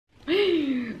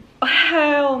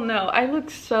Hell no. I look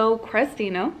so crusty,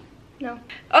 no? No.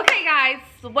 Okay guys,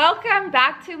 welcome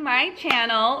back to my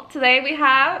channel. Today we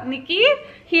have Nikki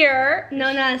here.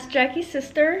 Known as Jackie's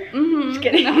sister. Just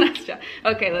kidding.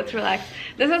 Okay, let's relax.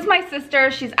 This is my sister.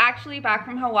 She's actually back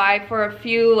from Hawaii for a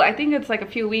few, I think it's like a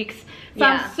few weeks. So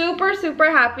yeah. I'm super,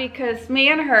 super happy because me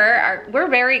and her, we're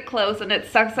very close, and it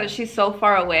sucks that she's so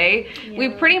far away. Yeah. We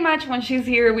pretty much, when she's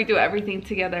here, we do everything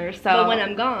together. So. But when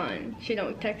I'm gone, she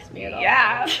don't text me at all.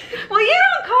 Yeah. Well, you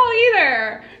don't call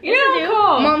either. You don't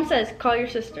call. Mom says, call your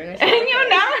sister. And you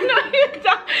never know, you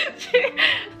don't.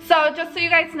 So just so you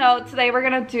guys know, today we're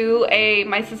gonna do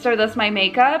my sister does my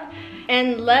makeup.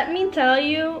 And let me tell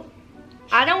you,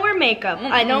 I don't wear makeup.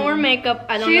 I don't wear makeup.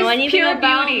 I don't know anything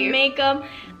about makeup.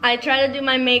 I try to do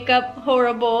my makeup,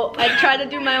 horrible. I try to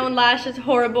do my own lashes,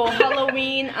 horrible.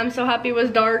 Halloween, I'm so happy it was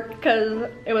dark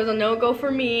because it was a no-go for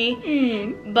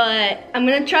me. But I'm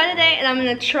gonna try today, and I'm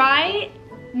gonna try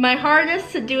my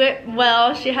hardest to do it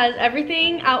well. She has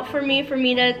everything out for me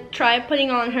to try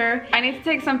putting on her. I need to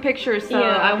take some pictures, so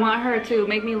yeah. I want her to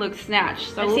make me look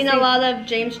snatched. So I've seen a lot of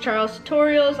James Charles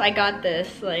tutorials. I got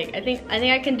this. Like, I think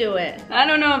I can do it. I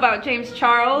don't know about James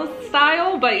Charles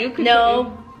style, but you could.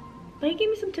 No. But he gave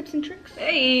me some tips and tricks.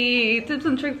 Hey, tips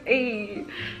and tricks, hey.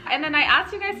 And then I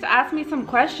asked you guys to ask me some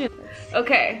questions.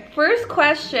 Okay, first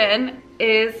question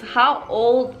is, how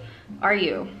old are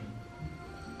you?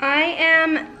 I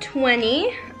am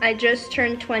 20. I just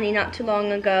turned 20 not too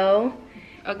long ago.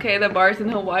 Okay, the bars in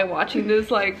Hawaii watching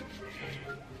this, like...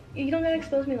 You don't gotta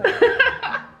expose me like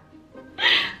that.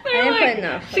 I didn't put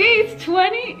enough. She's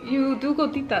 20, you do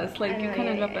gotitas, like you kind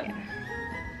of drop it.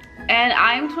 And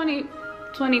I'm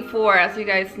 24, as you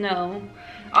guys know.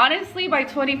 Honestly, by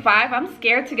 25, I'm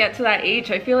scared to get to that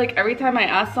age. I feel like every time I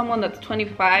ask someone that's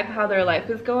 25 how their life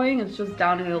is going, it's just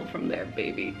downhill from there,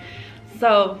 baby.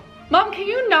 So, Mom, can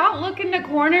you not look in the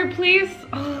corner, please?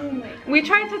 Oh my God. We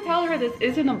tried to tell her this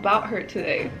isn't about her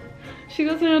today. She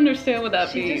doesn't understand what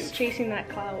that means. She's just chasing that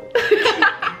clout.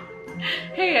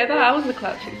 Hey, I thought I was the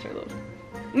clout chaser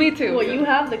though. Me too. Well, you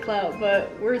have the clout,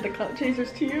 but we're the clout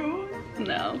chasers to you.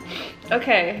 No.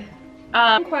 Okay.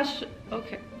 Question.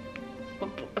 Okay.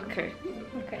 Okay.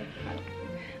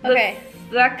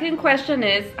 The second question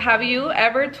is, have you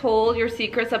ever told your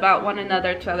secrets about one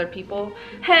another to other people?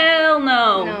 Hell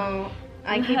no. No.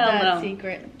 I keep that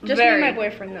secret. Just me and my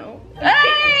boyfriend though.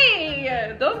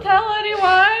 Hey! Don't tell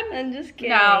anyone. I'm just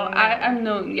kidding. No, I'm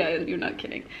no. Yeah, you're not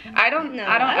kidding. I don't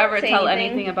ever tell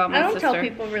anything about my sister. I don't tell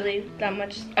people really that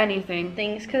much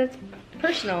things because it's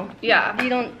personal. Yeah.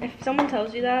 If someone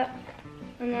tells you that,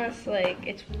 unless like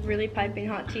it's really piping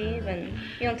hot tea, then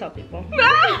you don't tell people.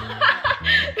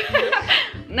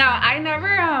 No, I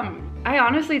never, I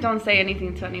honestly don't say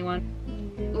anything to anyone.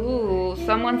 Ooh,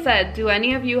 someone said, do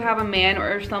any of you have a man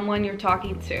or someone you're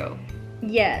talking to?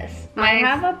 Yes, I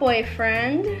have a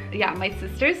boyfriend. Yeah, my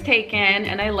sister's taken,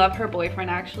 and I love her boyfriend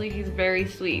actually. He's very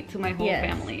sweet to my whole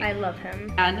family. I love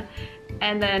him.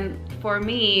 And then for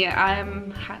me,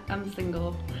 I'm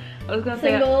single. I was gonna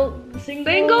say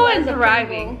single and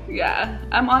thriving. Yeah,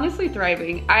 I'm honestly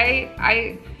thriving.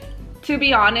 To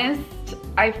be honest,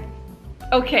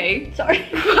 okay. Sorry.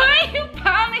 Why are you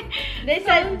pounding? They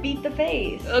said beat the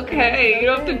face. Okay, you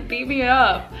don't have to beat me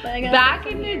up. Back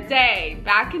in the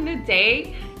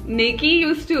day, Nikki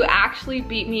used to actually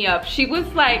beat me up. She was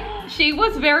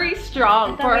very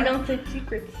strong. I thought we don't say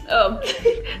secrets. So,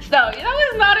 that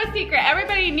was not a secret.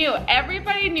 Everybody knew.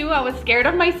 Everybody knew I was scared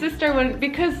of my sister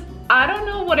because I don't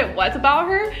know what it was about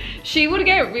her. She would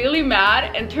get really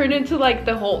mad and turn into like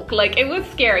the Hulk. Like, it was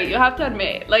scary, you have to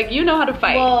admit. Like, you know how to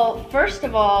fight. Well, first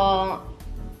of all,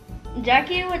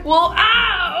 Jackie would... Well,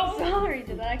 ow! Sorry,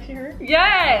 did that actually hurt?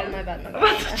 Yes! Oh, my bad. I'm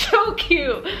about to choke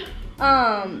you.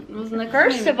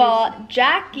 First of all,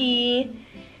 Jackie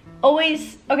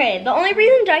always... Okay, the only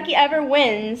reason Jackie ever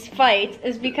wins fights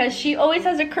is because she always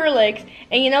has a Curlix,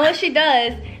 and you know what she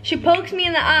does? She pokes me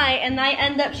in the eye, and I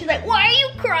end up, she's like, why are you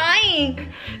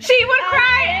crying? She would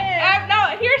cry.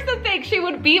 No, here's the thing. She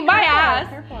would beat my ass.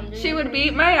 She would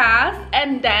beat my ass,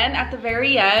 and then at the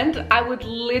very end, I would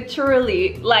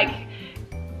literally, like,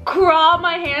 crawl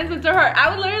my hands into her. I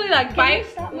would literally, like, bite.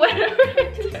 Whatever.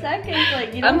 2 seconds,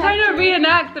 like, you don't I'm trying to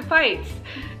reenact the fights.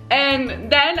 And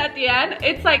then at the end,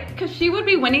 it's like, because she would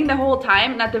be winning the whole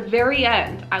time, and at the very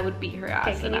end, I would beat her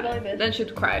ass. And then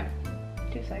she'd cry.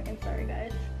 2 seconds, sorry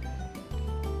guys.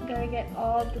 Gotta get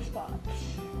all of the spots.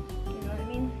 You know what I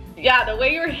mean? Yeah, the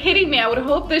way you're hitting me, I would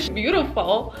hope this is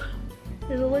beautiful.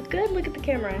 Does it look good? Look at the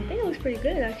camera. I think it looks pretty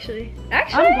good, actually.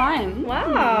 I'm blind.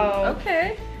 Wow.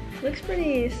 Okay. Looks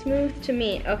pretty smooth to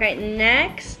me. Okay,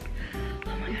 next.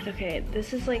 Oh my god, okay.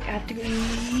 This is like, I have to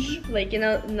go, like, you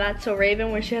know, Not So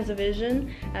Raven when she has a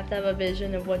vision. I have to have a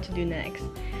vision of what to do next.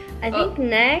 I think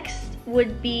next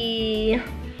would be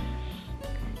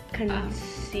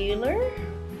concealer.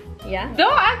 Yeah?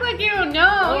 Don't act like you don't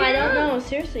know. Oh, I don't know,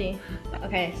 seriously.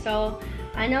 Okay, so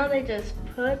I know they just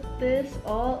put this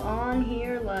all on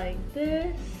here like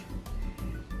this.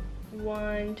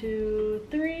 1, 2,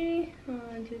 3.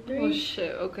 1, 2, 3. Oh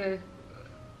shit, okay.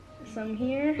 Some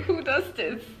here. Who does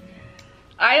this?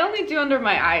 I only do under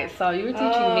my eyes, so you were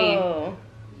teaching me.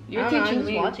 You're teaching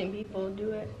me. I'm just watching people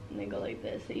do it and they go like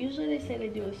this. Usually they say they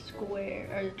do a square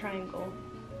or a triangle.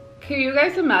 Can you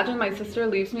guys imagine my sister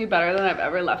leaves me better than I've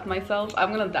ever left myself?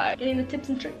 I'm gonna die. Getting the tips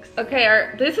and tricks.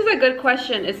 Okay, this is a good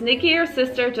question. Is Nikki your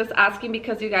sister? Just asking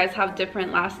because you guys have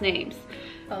different last names.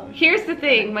 Oh. Here's the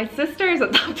thing, my sister is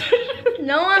adopted.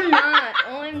 No, I'm not.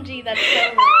 OMG, that's so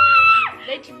rude.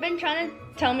 They've been trying to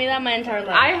tell me that my entire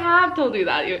life. I have told you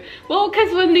that. Well,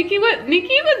 because when Nikki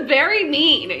was very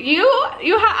mean.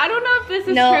 I don't know if this is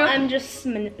true. No, I'm just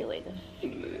manipulative.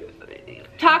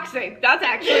 Toxic, that's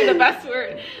actually the best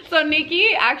word. So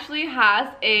Nikki actually has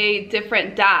a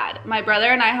different dad. My brother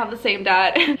and I have the same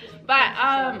dad.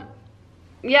 But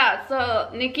yeah,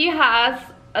 so Nikki has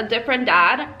a different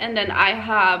dad and then I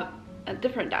have a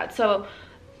different dad. So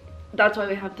that's why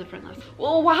we have different last.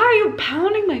 Well, why are you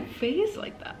pounding my face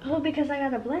like that? Well, because I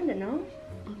gotta blend it, no?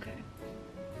 Okay.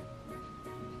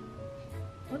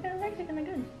 Look at it, actually kinda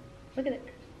good. Look at it.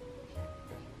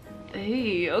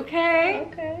 Hey, okay.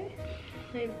 Okay.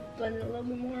 I blend it a little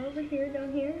bit more over here,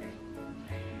 down here.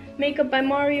 Makeup by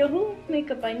Mario who?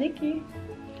 Makeup by Nikki.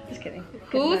 Just kidding.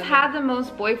 Who's had the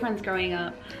most boyfriends growing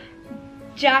up?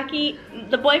 Jackie.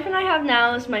 The boyfriend I have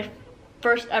now is my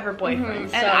first ever boyfriend.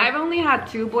 So and I've only had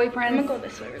 2 boyfriends. I'm gonna go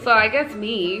this way. Really so I guess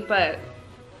me, but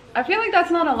I feel like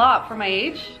that's not a lot for my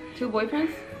age. 2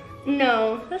 boyfriends?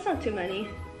 No, that's not too many.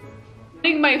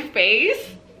 My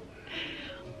face?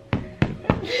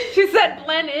 She said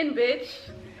blend in, bitch.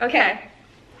 Okay.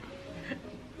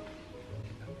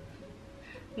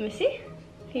 Let me see.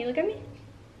 Can you look at me?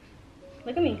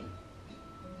 Look at me.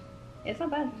 It's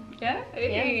not bad. Yeah? Yeah,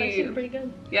 it's actually pretty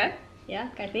good. Yeah? Yeah,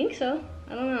 I think so.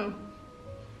 I don't know.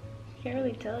 Can't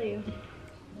really tell you.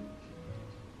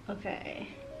 Okay.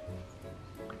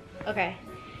 Okay.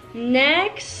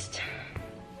 Next.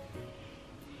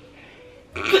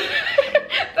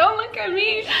 Don't look at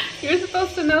me. You're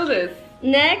supposed to know this.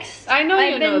 Next. I know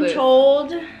you know this. I've been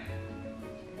told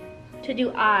to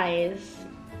do eyes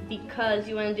because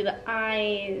you want to do the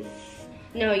eyes.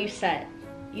 No, you set.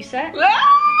 You set?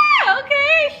 Ah,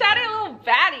 okay, shout it, little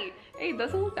baddie. Hey, it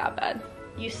doesn't look that bad.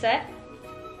 You set?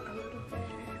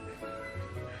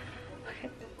 Okay.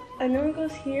 I know it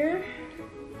goes here.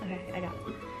 Okay, I got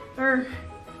it. Or,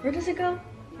 where does it go?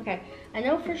 Okay, I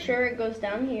know for sure it goes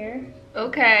down here.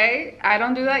 Okay, I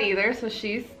don't do that either, so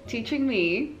she's teaching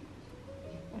me.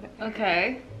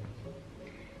 Okay.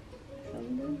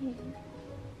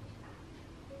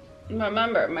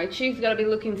 Remember, my cheeks gotta be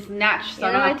looking snatched, so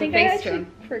I don't have to face turn.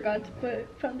 I forgot to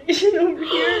put foundation over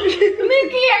here.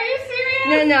 Nikki, are you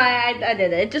serious? No, I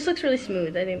did it. It just looks really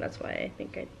smooth. I think that's why I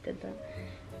think I did that.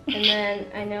 And then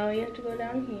I know you have to go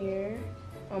down here.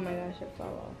 Oh my gosh, it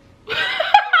fell off.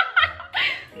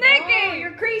 Nikki! Oh,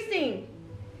 you're creasing.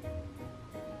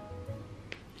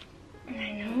 And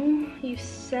I know you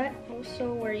set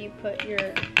also where you put your...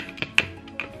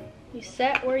 You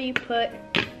set where you put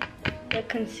the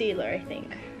concealer, I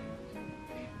think.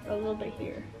 A little bit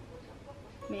here.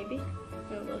 Maybe?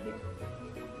 A little here.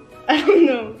 I don't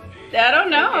know. I don't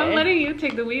know. Okay. I'm letting you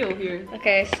take the wheel here.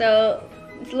 Okay, so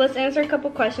let's answer a couple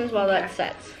questions while that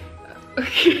sets.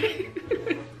 Okay.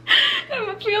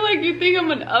 I feel like you think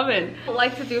I'm an oven. I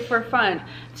like to do for fun.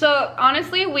 So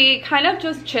honestly, we kind of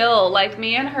just chill. Like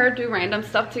me and her do random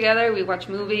stuff together. We watch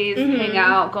movies, hang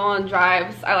out, go on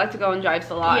drives. I like to go on drives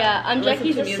a lot. Yeah, I'm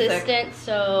Jackie's assistant,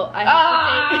 so I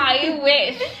have to take, I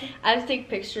wish. I have to take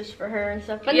pictures for her and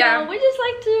stuff. But no, we just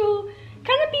like to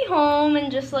kind of be home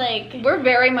and just like... We're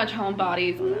very much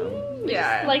homebodies. We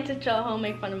just like to chill at home,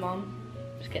 make fun of mom.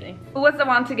 Just kidding. Who was the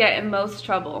one to get in most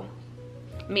trouble?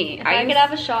 Me. If I could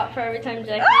have a shot for every time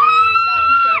Jackie got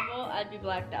in trouble, I'd be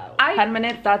blacked out. 10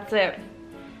 minutes, that's it.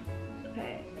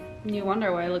 Okay. You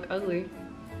wonder why I look ugly.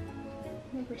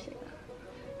 Never say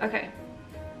that. Okay.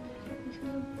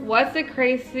 What's the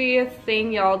craziest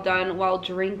thing y'all done while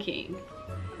drinking?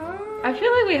 I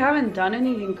feel like we haven't done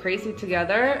anything crazy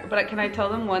together, but can I tell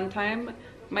them one time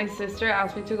my sister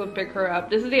asked me to go pick her up.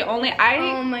 This is the only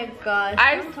oh my gosh.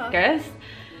 I guess.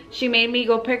 She made me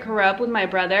go pick her up with my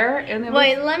brother. And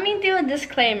wait, let me do a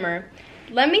disclaimer.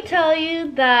 Let me tell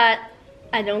you that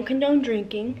I don't condone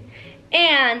drinking.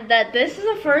 and that this is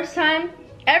the first time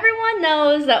everyone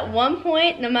knows that one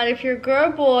point, no matter if you're a girl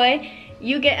or boy,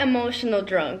 you get emotional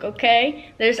drunk,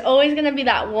 okay? There's always gonna be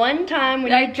that one time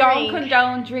when I don't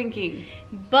condone drinking.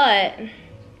 But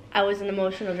I was an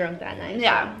emotional drunk that night.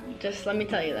 Yeah. So just let me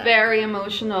tell you that. Very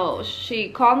emotional. She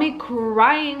called me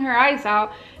crying her eyes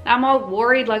out. And I'm all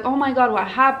worried, like, oh my God, what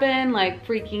happened? Like,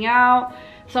 freaking out.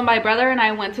 So my brother and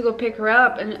I went to go pick her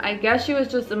up, and I guess she was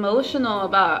just emotional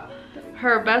about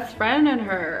her best friend and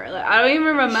her. Like, I don't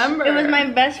even remember. It was my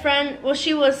best friend. Well,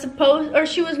 she was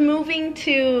moving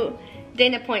to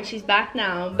Dana Point. She's back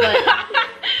now, but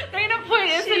Dana Point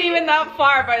isn't even that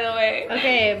far, by the way.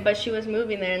 Okay, but she was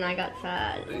moving there, and I got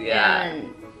sad. Yeah.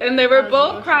 And they were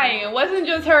both crying. It wasn't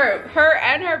just her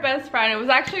and her best friend. It was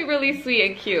actually really sweet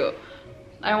and cute.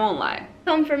 I won't lie.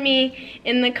 Come for me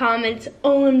in the comments.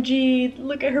 OMG,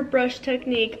 look at her brush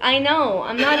technique. I know,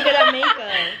 I'm not good at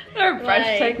makeup. Her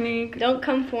brush technique. Don't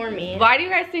come for me. Why do you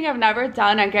guys think I've never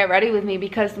done a get ready with me?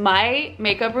 Because my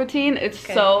makeup routine, it's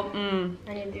so,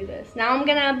 I need to do this. Now I'm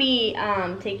gonna be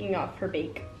taking off her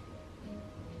bake.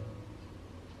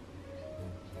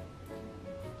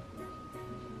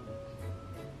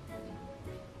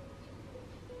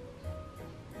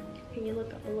 Can you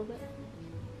look up a little bit?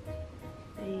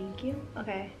 Thank you.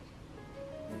 Okay.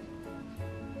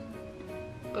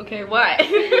 Okay, what?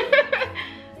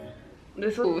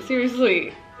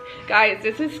 Seriously. Guys,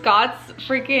 this is Scott's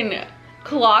freaking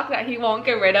clock that he won't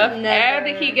get rid of. Never.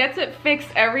 And he gets it fixed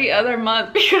every other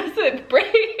month because it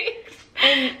breaks.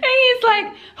 And he's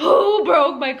like, who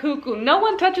broke my cuckoo? No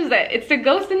one touches it. It's the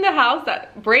ghost in the house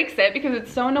that breaks it because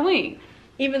it's so annoying.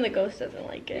 Even the ghost doesn't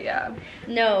like it. Yeah.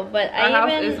 No, but Our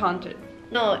house is haunted.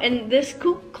 No, and this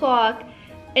cuckoo clock,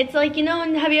 it's like, you know,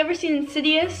 have you ever seen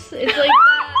Insidious? It's like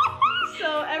that.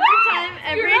 So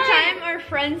every time our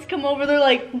friends come over, they're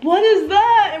like, what is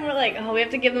that? And we're like, oh, we have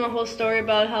to give them a whole story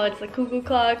about how it's the cuckoo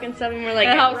clock and stuff. And we're like,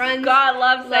 and how God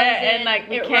loves it, and like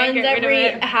we can't get rid of it.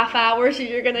 It runs every half hour, so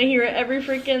you're gonna hear it every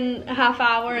freaking half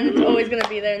hour, and it's always gonna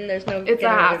be there, and there's no. It's a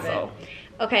hassle.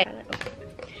 Okay.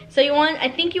 So I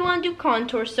think you want to do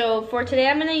contour. So for today,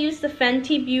 I'm gonna use the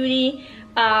Fenty Beauty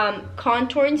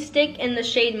contouring stick in the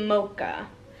shade Mocha.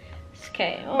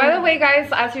 Okay. Oh. By the way, guys,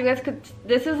 as you guys could,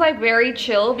 this is like very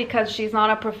chill because she's not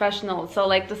a professional. So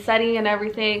like the setting and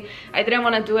everything, I didn't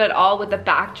want to do it all with the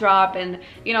backdrop, and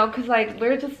you know, cause like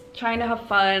we're just trying to have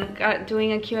fun,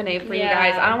 doing a Q&A for you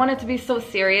guys. I don't want it to be so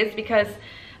serious because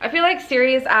I feel like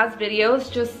serious ass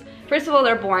videos just, first of all,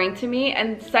 they're boring to me,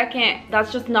 and second,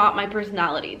 that's just not my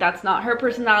personality. That's not her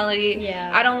personality.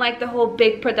 Yeah. I don't like the whole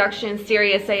big production,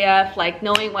 serious AF, like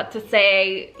knowing what to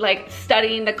say, like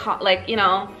studying the like, you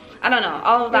know, I don't know,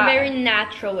 all of that. We're very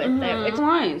natural with it. It's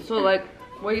fine. So like,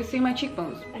 where you see my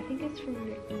cheekbones? I think it's from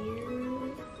your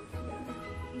ear.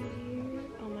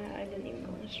 Oh my God, I didn't even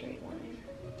go in a straight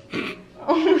line.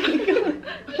 Oh my God.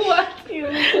 What? You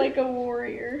look like a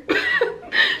warrior.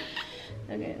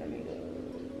 Okay, let me go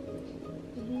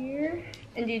here.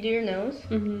 And do you do your nose?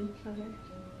 Mm-hmm. Okay.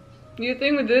 You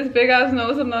think with this big ass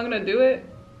nose I'm not gonna do it?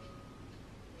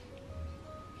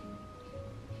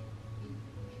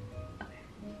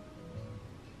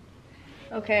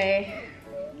 Okay.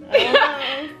 I don't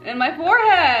know. And my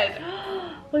forehead.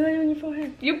 What do I do on your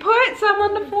forehead? You put some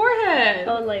on the forehead.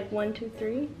 Oh, like 1, 2,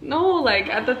 3? No, like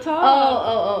at the top.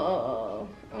 Oh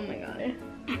my God.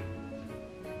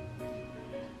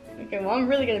 Okay, well, I'm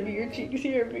really gonna be your cheeks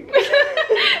here because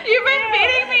you've been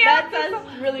beating me up.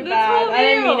 That's really bad. I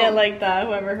didn't mean it like that.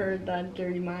 Whoever heard that,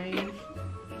 dirty minds.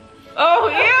 Oh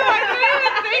yeah, I didn't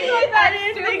even think like that. I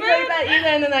didn't think like that either,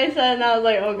 and then I said, and I was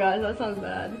like, oh gosh, that sounds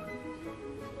bad.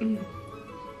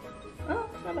 Oh,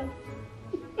 not bad.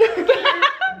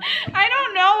 I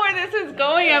don't know where this is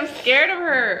going. I'm scared of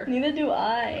her. Neither do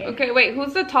I. Okay, wait.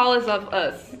 Who's the tallest of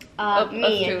us? Of me,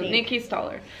 us I two. think. Nikki's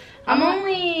taller. I'm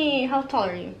only. How tall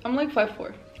are you? I'm like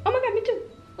 5'4". Oh my God, me too.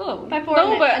 Oh. 5'4"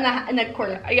 No, and a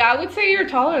quarter. Yeah, I would say you're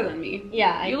taller than me.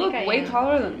 Yeah, you look way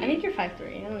taller than me. I think you're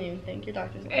 5'3". I don't even think your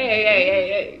doctor's.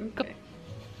 Hey.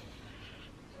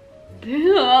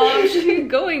 Damn, she's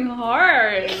going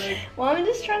hard. Like, well, I'm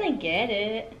just trying to get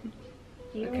it.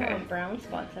 You don't okay. want brown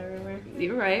spots everywhere.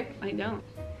 You're right, I don't.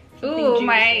 Ooh,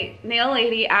 my nail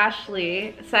lady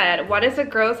Ashley said, what is a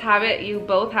gross habit you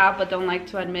both have but don't like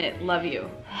to admit? Love you.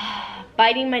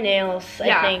 Biting my nails,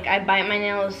 Yeah. I think. I bite my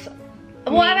nails.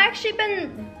 Well, I've actually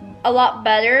been a lot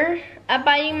better at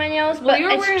biting my nails, but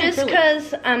it's just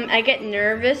because I get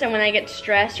nervous, and when I get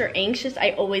stressed or anxious,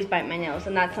 I always bite my nails,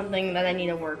 and that's something that I need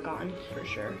to work on for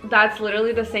sure. That's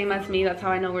literally the same as me. That's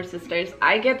how I know we're sisters.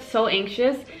 I get so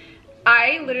anxious.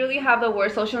 I literally have the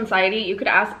worst social anxiety. You could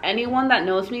ask anyone that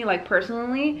knows me, like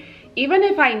personally. even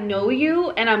if I know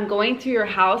you and I'm going to your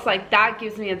house, like that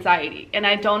gives me anxiety, and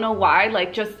I don't know why.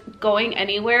 Like just going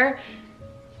anywhere,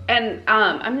 and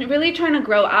I'm really trying to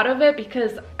grow out of it,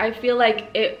 because I feel like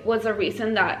it was a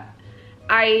reason that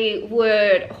I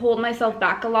would hold myself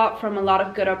back a lot from a lot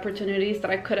of good opportunities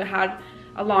that I could have had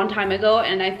a long time ago.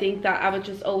 And I think that I would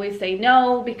just always say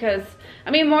no, because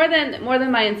I mean, more than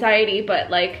my anxiety, but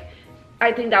like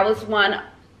I think that was one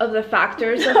of the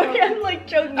factors. I'm like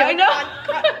joking. I know.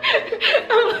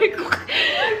 I'm like,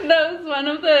 that was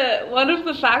one of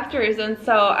the factors, and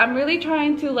so I'm really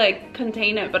trying to like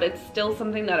contain it, but it's still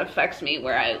something that affects me,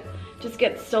 where I just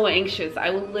get so anxious. I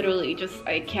will literally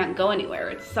I can't go anywhere.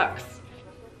 It sucks.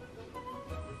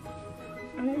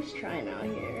 I'm just trying out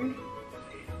here.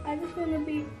 I just want to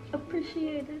be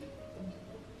appreciated.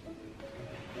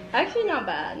 Actually, not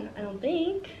bad. I don't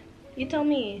think. You tell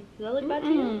me. Does that look bad to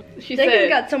you? She said she's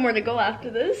got somewhere to go after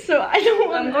this, so I don't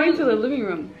want. I'm going to the living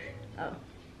room. Oh,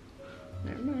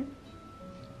 never mind.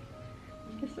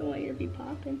 I guess I want you to be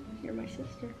popping. You're my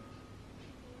sister.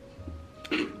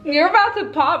 You're about to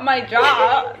pop my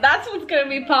jaw. That's what's gonna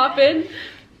be popping.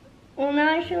 Well,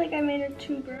 now I feel like I made her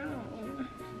too brown.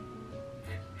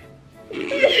 Why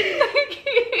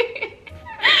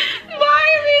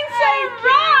are you being so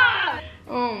raw?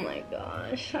 Oh my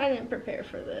gosh, I didn't prepare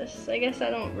for this. I guess I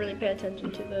don't really pay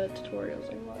attention to the tutorials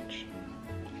I watch.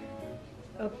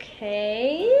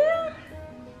 Okay.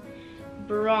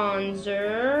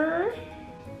 Bronzer.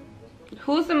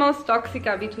 Who's the most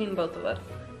toxica between both of us?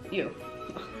 You.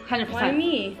 100%. Why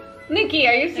me? Nikki,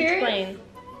 are you serious? Explain.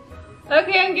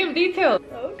 Okay, and give details.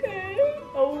 Okay.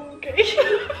 Okay.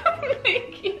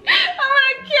 Nikki, I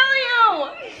wanna kill you!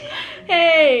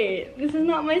 Hey, this is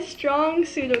not my strong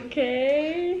suit,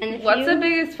 okay? And what's the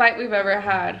biggest fight we've ever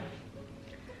had?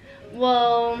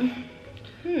 Well,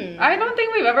 I don't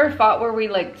think we've ever fought where we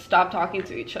like stop talking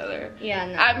to each other. Yeah,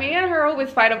 no. Me and her always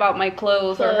fight about my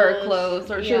clothes or her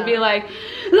clothes, or she'll be like,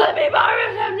 let me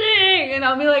borrow something, and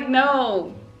I'll be like,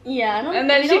 no. Yeah, I don't. And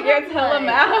then she gets hella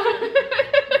mad.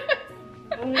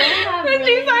 And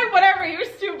she's like, whatever, you're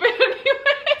stupid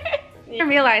anyway. I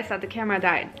realized that the camera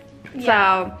died.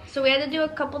 Yeah. So we had to do a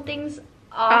couple things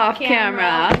off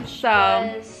camera.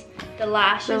 So the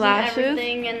lashes and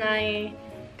everything, and I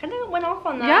kind of went off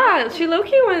on that. Yeah, she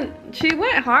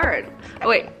went hard. Oh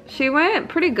wait, she went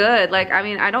pretty good. Like, I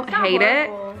mean, I don't hate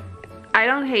it. I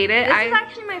don't hate it. This is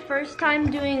actually my first time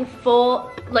doing a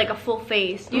full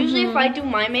face. Usually if I do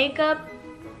my makeup,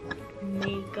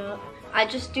 I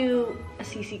just do a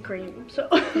CC cream, so.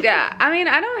 Yeah, I mean,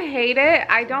 I don't hate it.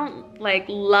 I don't like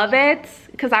love it,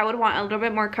 because I would want a little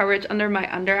bit more coverage under my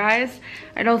under eyes.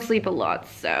 I don't sleep a lot,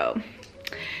 so.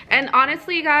 And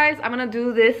honestly, guys, I'm gonna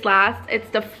do this last. It's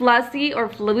the Flussy or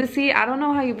Flusy, I don't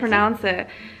know how you pronounce it,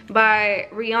 by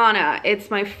Rihanna. It's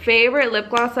my favorite lip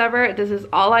gloss ever. This is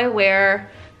all I wear.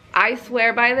 I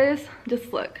swear by this.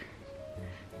 Just look.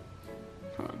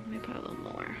 Hold on, let me put a little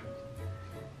more.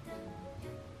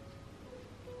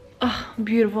 Oh,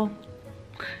 beautiful.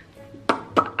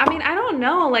 I mean, I don't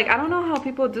know. Like, I don't know how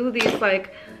people do these,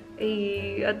 like,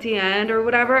 at the end or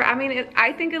whatever. I mean,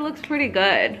 I think it looks pretty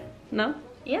good. No?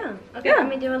 Yeah. Okay, yeah. Let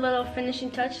me do a little finishing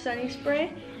touch setting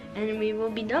spray, and we will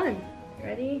be done.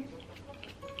 Ready?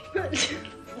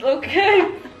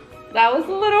 Okay. That was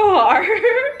a little hard.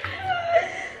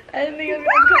 I didn't think it was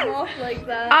gonna come off like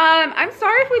that. I'm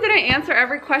sorry if we didn't answer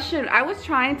every question. I was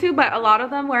trying to, but a lot of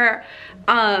them were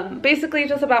basically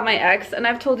just about my ex, and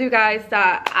I've told you guys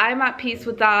that I'm at peace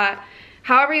with that.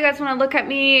 However you guys want to look at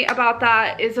me about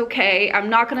that is okay. I'm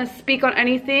not gonna speak on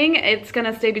anything. It's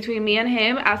gonna stay between me and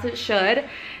him, as it should.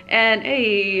 And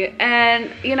hey,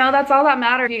 and you know, that's all that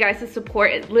matters. You guys'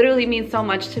 support, it literally means so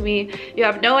much to me. You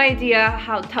have no idea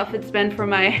how tough it's been for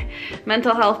my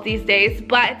mental health these days,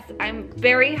 but I'm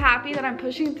very happy that I'm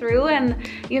pushing through, and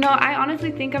you know, I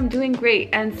honestly think I'm doing great,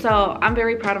 and so I'm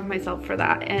very proud of myself for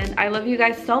that. And I love you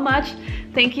guys so much.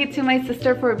 Thank you to my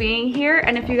sister for being here,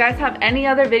 and if you guys have any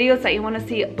other videos that you want to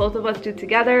see both of us do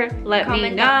together, let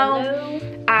me know.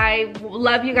 I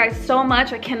love you guys so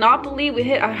much. I cannot believe we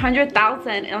hit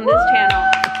 100,000 on this channel.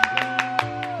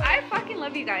 I fucking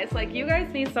love you guys. Like, you guys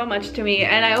mean so much to me,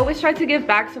 and I always try to give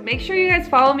back, so make sure you guys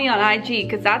follow me on IG,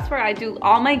 because that's where I do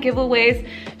all my giveaways,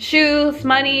 shoes,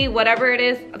 money, whatever it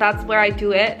is, that's where I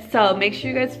do it. So make sure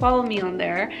you guys follow me on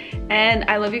there, and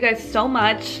I love you guys so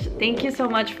much. Thank you so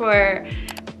much for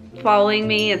following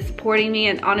me and supporting me,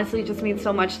 and honestly just means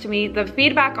so much to me. The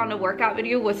feedback on the workout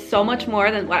video was so much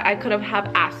more than what I could have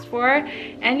asked for,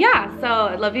 and yeah, so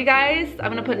I love you guys.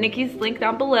 I'm gonna put Nikki's link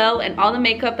down below and all the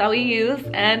makeup that we use,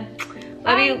 and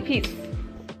love you. Peace.